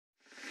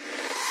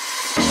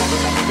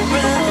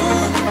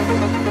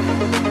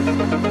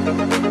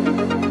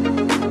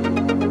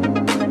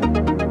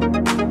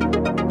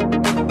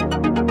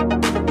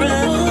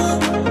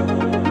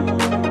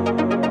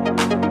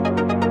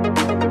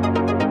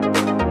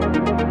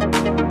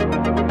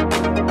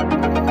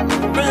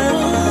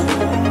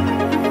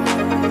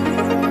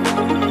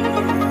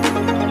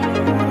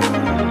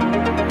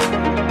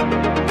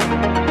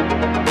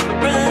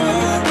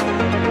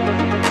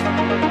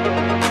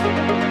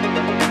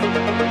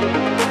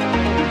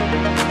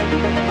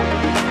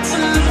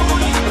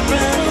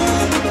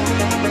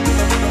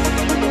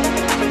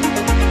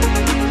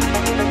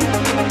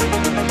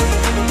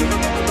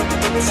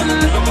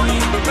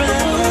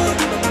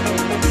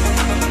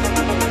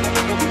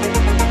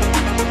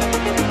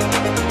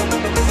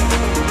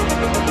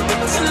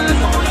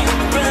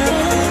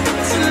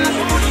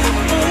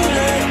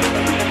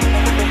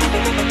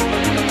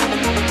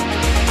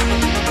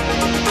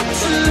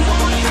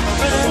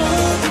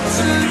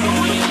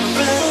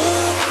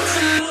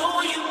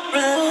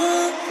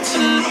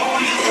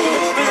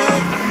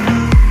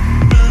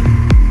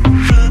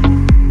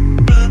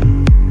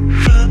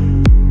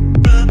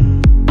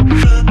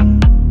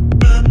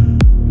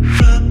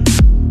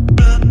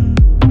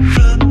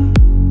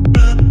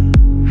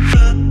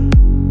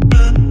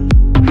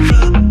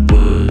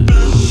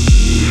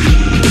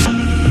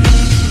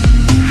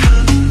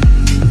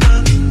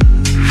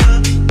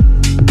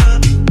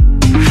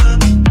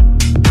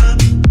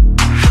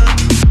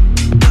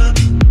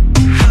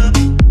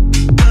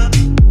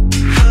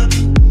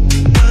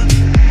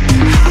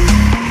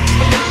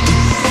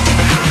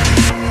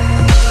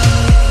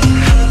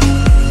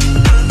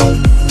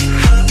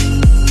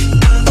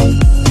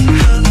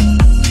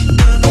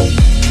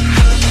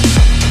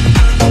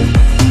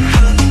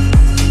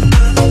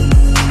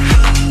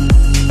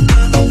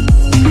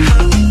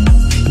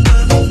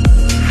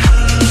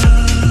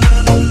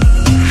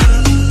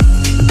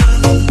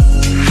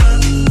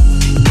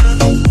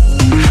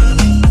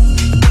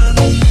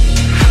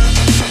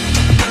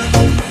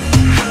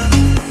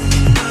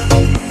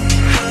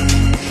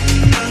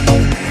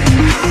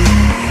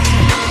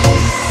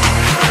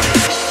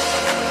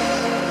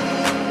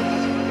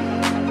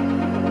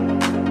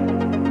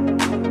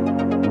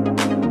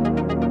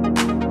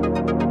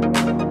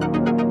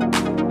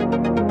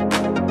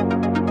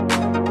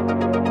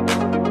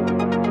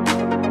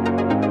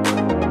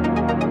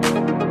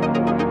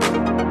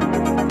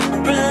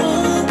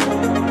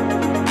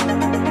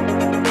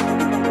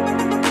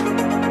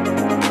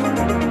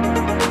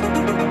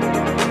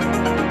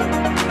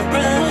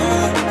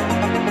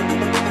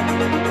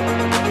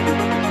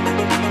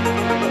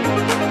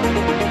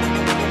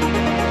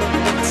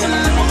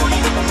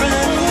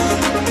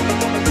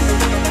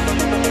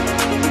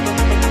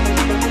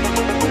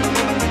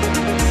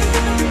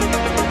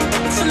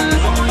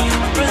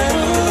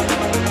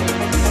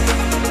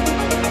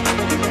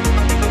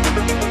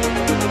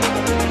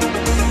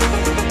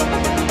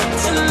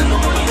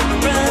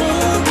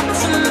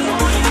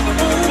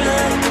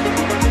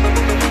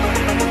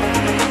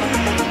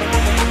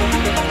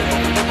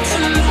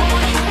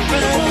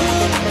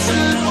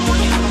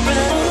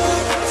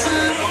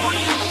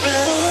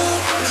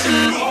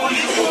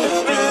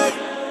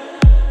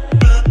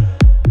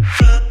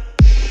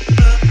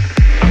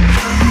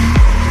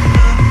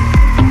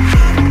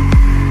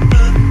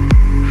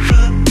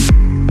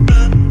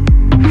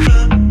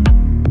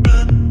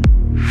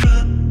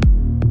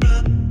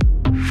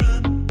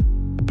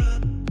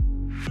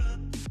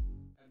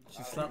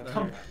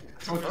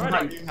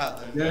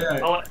Yeah.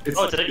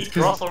 Oh, did it eat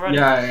grass already?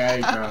 Yeah,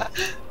 eat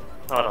grass.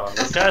 Hold on,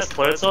 this guy's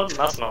clothes on?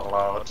 That's not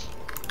allowed.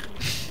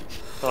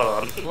 Hold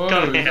on. Whoa,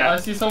 Come here. I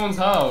see someone's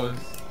house.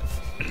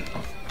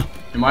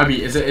 It might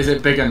be. Is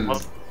it big and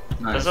Does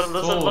nice? it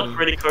look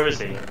really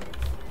cozy?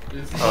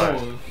 It's Alright.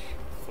 cold.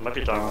 It might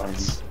be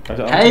donuts.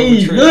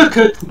 Hey, look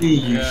at me,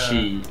 you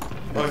sheep.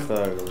 It's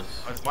those.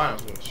 It's mine, I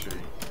was gonna shoot you.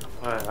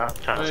 Alright,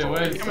 that kind Wait, of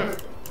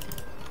where's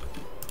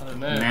I don't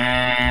know.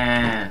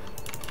 Nah. I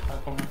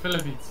come from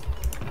Philippines.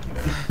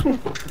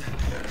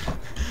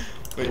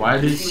 Wait, Why are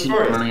you these from sheep the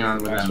forest? running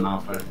around with their Actually,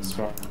 mouth it's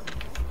open?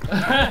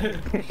 right.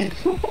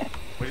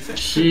 What do you say?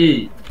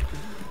 Sheep.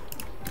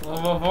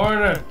 I'm a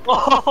foreigner.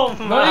 Oh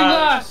No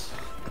man! English!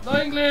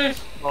 No English!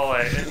 Oh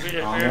wait, if we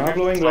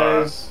Hablo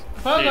inglés.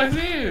 Fuck, I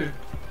see you!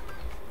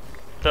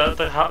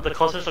 the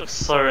cottages look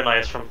so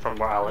nice from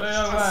where Hey, Alex.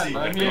 young man, I'm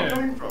Where are you here.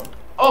 coming from?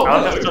 Oh,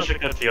 Alex hello. has such a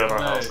good view of our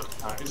Hey. house.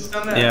 You're just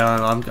down there. Yeah,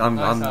 I'm Nice house,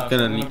 I'm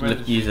gonna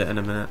gonna use it in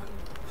a minute.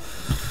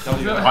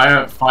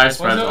 Fire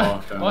spreads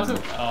off. What's it?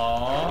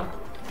 Aww.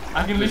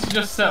 I can literally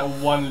just set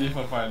one leaf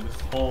on fire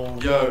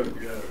and Yo.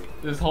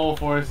 this whole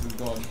forest is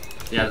gone.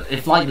 Yeah,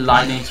 if like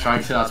lightning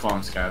strikes it, that's what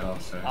I'm scared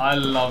of. So. I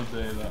love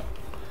doing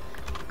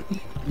that.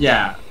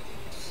 Yeah,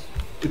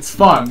 it's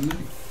fun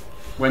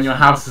when your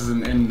house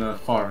isn't in the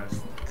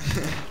forest.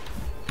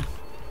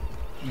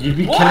 You'd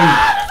be killing.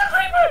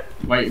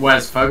 Wait,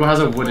 where's Fogel has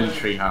a wooden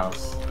tree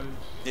house?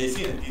 Yeah, you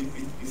see it.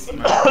 You see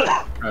it.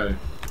 Oh,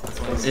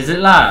 is it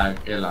lag?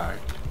 It lag.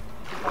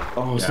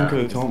 Oh, Yeah. someone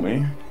could have told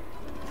me.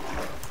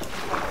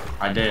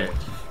 I did.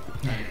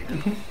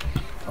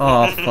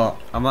 Oh fuck!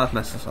 I might have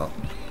messed this up.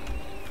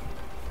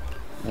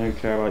 I don't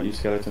care about you,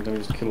 skeleton. Don't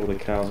just kill all the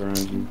cows around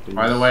you, please.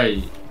 By the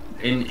way,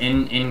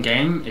 in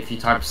game, if you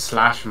type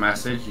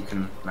 /message, you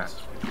can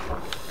message me.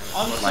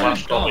 I'm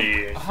Slash so dumb.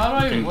 W. How do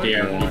I You even can work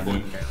DM with people it?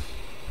 in game.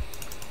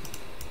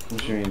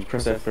 What do you mean?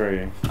 Press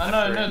F3. I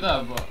know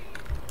that, but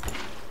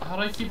how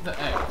do I keep the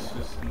X?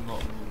 Just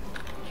not.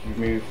 You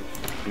move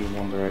in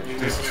one direction.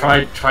 Just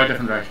try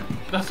different direction.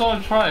 That's what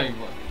I'm trying.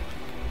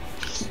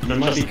 But You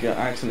might be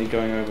accidentally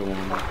going over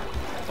one.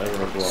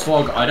 Over a block.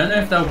 Swog, I don't know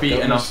if there'll be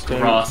Don't enough just go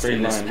grass straight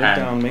in this line. Look pen.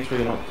 down, make sure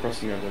you're not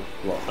crossing over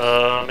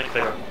blocks. Make it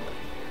bigger.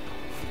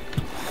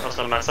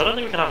 Also, Max, I don't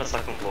think we can have a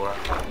second floor.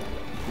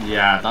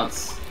 Yeah,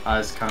 that's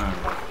kind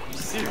of. I'm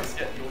serious,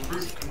 yeah, your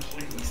roof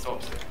completely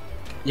stops it.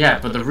 Yeah,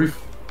 but the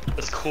roof.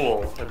 It's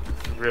cool. It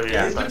really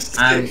Yeah, is. It looks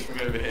and- sick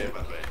from over here,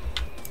 by the way.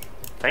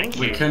 Thank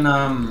you. We can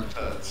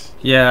Hurts.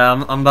 Yeah,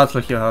 I'm about to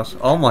look at your house.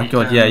 Oh my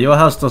god, yeah, your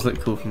house does look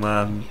cool from where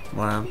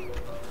I am.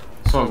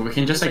 Swog, we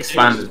can just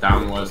expand it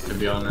downwards. To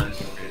be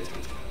honest,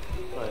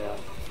 Oh, yeah.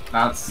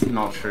 that's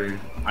not true.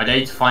 I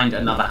need to find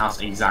another house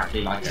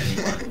exactly like it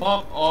anyway.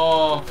 pop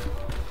off.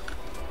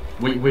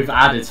 We've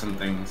added some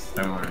things.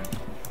 Don't worry.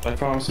 I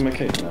found some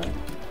cake now.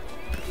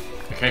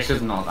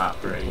 Acacia's not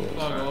that great.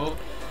 Buggle,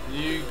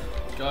 you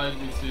guide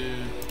me to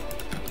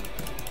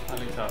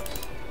Alex's house.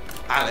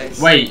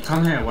 Alex. Wait,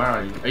 come here. Where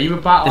are you? Are you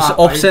about? It's are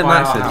you opposite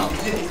by our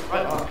Max's. house?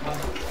 Right up.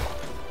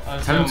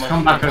 I'm Tell him going to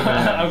come back over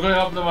mushroom. here. I'm going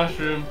up the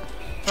mushroom.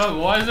 Bro,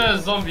 why is there a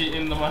zombie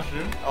in the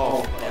mushroom?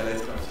 Oh, yeah,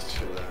 let's go just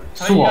chill there.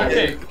 Can Swap. I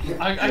eat your cake?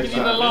 I can eat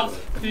the last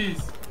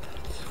piece.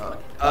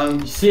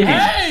 You see?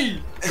 Hey!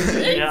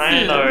 Yeah,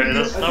 I know.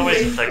 There's no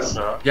way to fix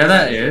it. Yeah,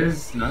 that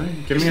is. No,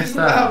 give me a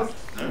star.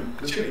 No,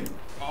 chilling.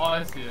 Oh,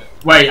 I see it.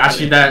 Wait,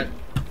 actually, that.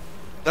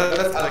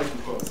 That's Alex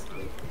of course.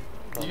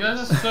 You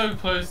guys are so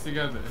close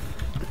together.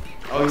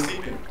 Oh, he's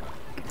sleeping.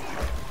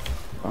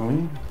 Are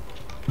we?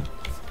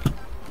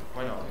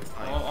 Why not? It's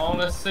I nice.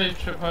 want a safe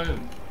trip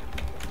home.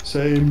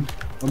 Same.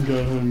 I'm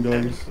going home,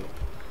 guys.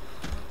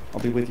 I'll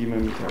be with you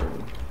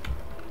momentarily.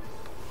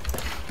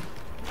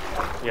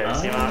 Yeah,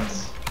 you see Oh.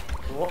 Max?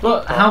 What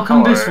But the- how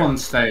come this hello. one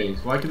stays?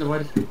 Why did why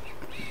did?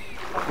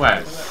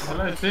 Where's?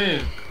 Hello,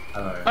 team.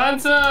 Hello.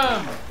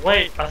 Phantom!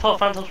 Wait, I thought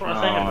phantoms were a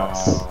thing in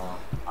this.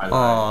 I lied.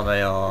 Oh,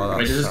 they are.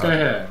 Wait, that's just go sad.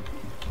 here.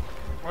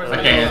 Where's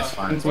Okay, the it's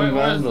fine.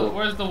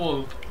 Where's the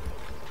wool?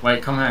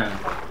 Wait, come here.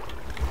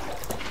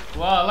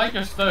 Wow, I like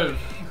your stove.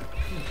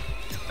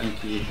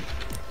 Thank you.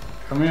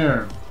 Come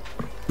here.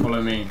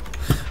 Follow me.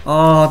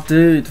 Oh,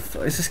 dude,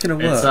 is this gonna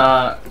work?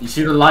 It's you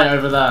see the light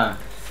over there?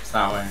 It's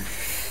that way.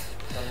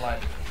 The light.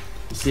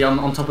 You see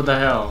on top of the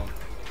hill?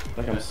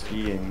 Like I'm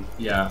skiing.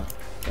 Yeah.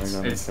 Going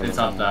down It's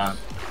the up there.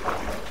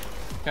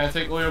 Can I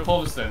take all your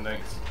cobblestone,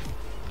 thanks?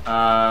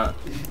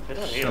 We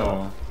don't need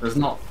Sure. There's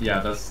not. Yeah,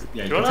 there's.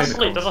 Yeah, it. you You can wanna take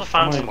the sleep? There's a Oh my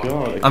phantom on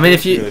god. me. I mean,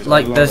 if you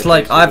like, there's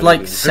like, I have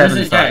like Who's 7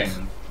 this stacks.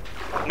 game?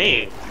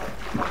 Me.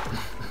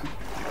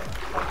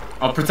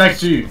 I'll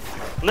protect you.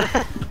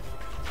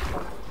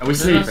 Are we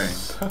sleeping,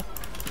 Yes.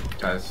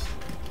 guys?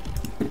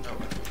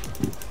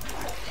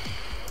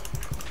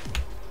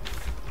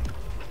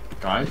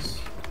 Guys?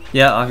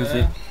 Yeah, I can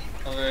see.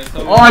 Okay,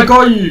 so Oh, I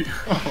got you!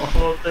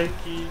 Oh, thank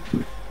you.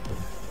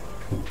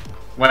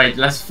 Wait,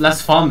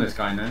 let's farm this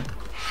guy now.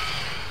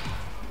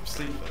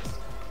 Sleep first.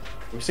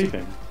 We're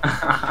sleeping.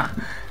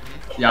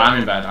 Yeah, I'm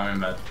in bed. I'm in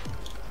bed.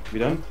 We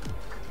done?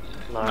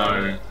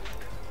 No.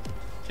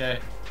 Okay.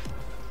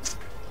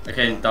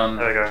 Okay, done.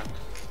 There we go.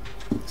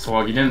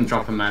 Swag, you didn't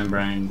drop a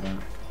membrane, but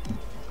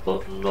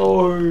Oh,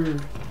 no.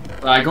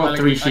 I got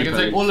 3 sheep. I can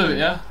take all of it,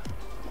 yeah?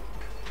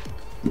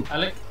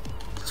 Alec?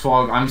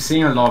 Swag, I'm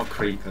seeing a lot of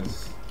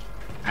creepers.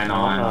 I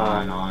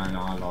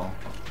know, lol.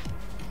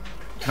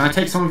 Can I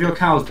take some of your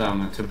cows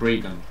down to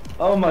breed them?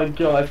 Oh my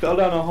god, I fell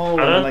down a hole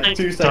I don't and like think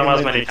 2 Tom seconds has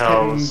later, many 10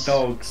 cows.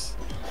 dogs.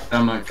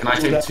 Can I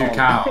take 2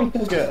 cows?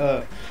 We'll get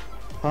hurt.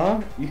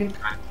 Huh? You can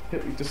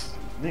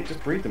Nick,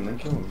 just breed them, then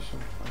kill them.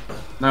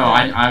 No,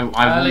 I want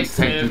Alex,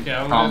 to take them okay,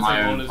 I'm on gonna my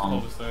take all own his farm.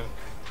 cobblestone.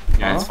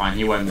 Yeah, it's Huh? fine.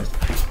 He won't miss.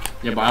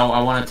 Yeah, but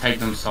I want to take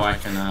them so I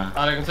can Alec,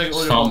 I can take all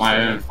your start my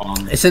own cobblestone.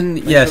 farm. It's in,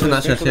 Make yeah, it's sure in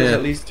that there's- chest make sure there's at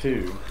here. least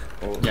 2.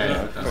 Or,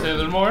 Yeah. Say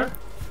there's more?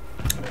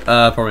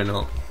 Probably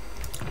not.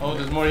 Oh,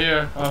 there's more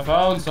here. I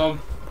found some.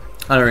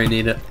 I don't really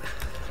need it.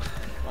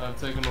 I've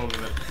taken all of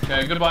it.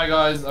 Okay, goodbye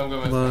guys. I'm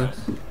going to the Bye. house.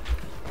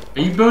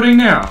 Are you building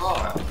now?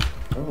 How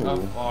Oh,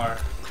 far?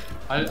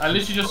 I literally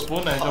just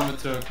spawned and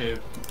jumped into a cave.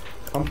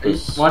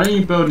 compass. Why don't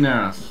you build near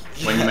us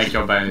when you make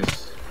your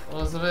base?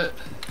 Well, it's a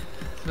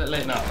bit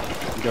late now.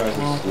 You guys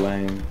are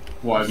lame.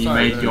 What have you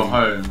Sorry, made your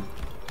home?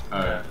 Oh,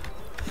 Yeah.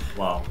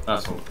 well,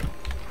 that's all.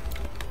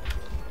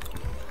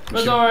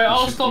 But don't worry,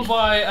 I'll stop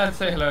by and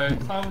say hello.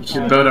 You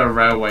should build a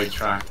railway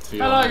track to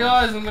your Hello home.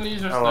 guys, I'm gonna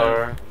use your stove.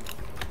 Hello.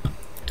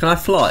 Can I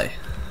fly?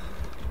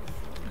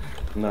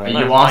 No. Are No,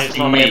 you mine's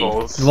asking not me?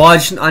 enabled. Well, I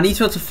need to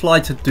be able to fly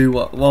to do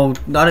what? Well,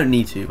 I don't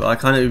need to, but I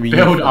kind of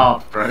Build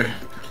up, bro.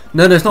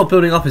 No, it's not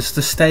building up. It's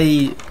to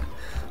stay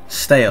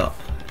up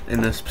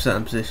in a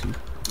certain position.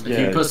 If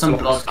you put some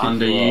blocks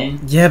under you.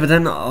 Yeah, but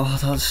then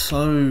that's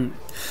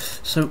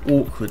so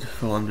awkward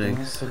for one thing.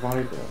 I'm a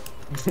survivor.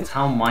 That's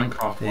how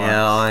Minecraft works.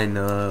 Yeah, I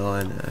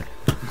know.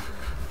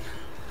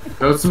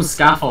 Build some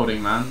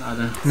scaffolding, man. I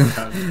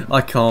don't.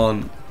 I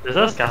can't. Is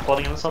there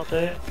scaffolding in this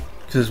update?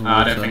 Because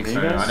I don't think so.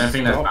 I don't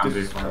think there's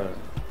bamboo for it.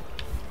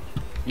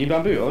 You need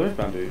bamboo? Oh, there's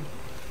bamboo.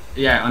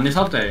 Yeah, on this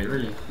update,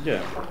 really.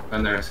 Yeah.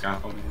 Then there is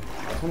scaffolding.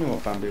 Tell me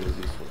what bamboo was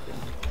useful for.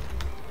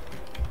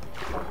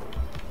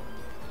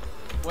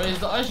 Wait, is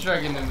the ice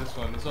dragon in this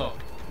one as well?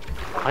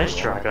 Ice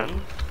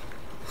Dragon?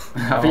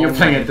 I think you're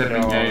playing a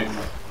different game.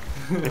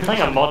 You're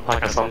playing a mod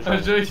pack or something.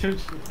 I'm joking.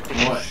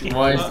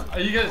 Why Are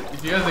you guys?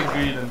 If you guys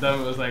agreed, and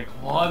Dermot was like,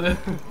 what?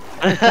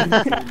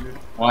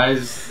 Why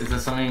is there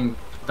something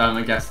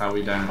Dermot guessed that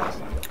we don't?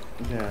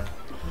 Yeah.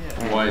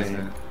 Why is it?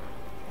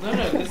 No,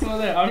 it's not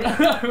there.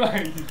 I'm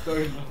like, keep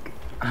going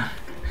on.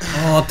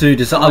 Oh,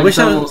 dude, I wish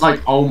I was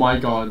like, oh my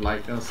god,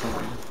 like or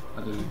something. I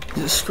don't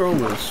know. Scroll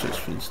wheel switch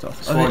between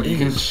stuff. So you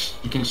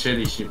can share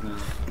these sheep now.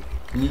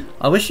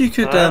 I wish you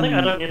could. I think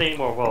I don't need any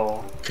more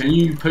wool. Can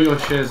you put your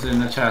shares in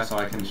the chair so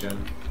I can share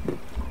them?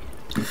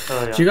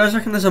 Oh, yeah. Do you guys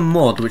reckon there's a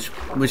mod which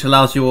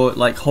allows your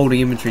like holding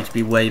inventory to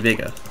be way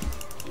bigger?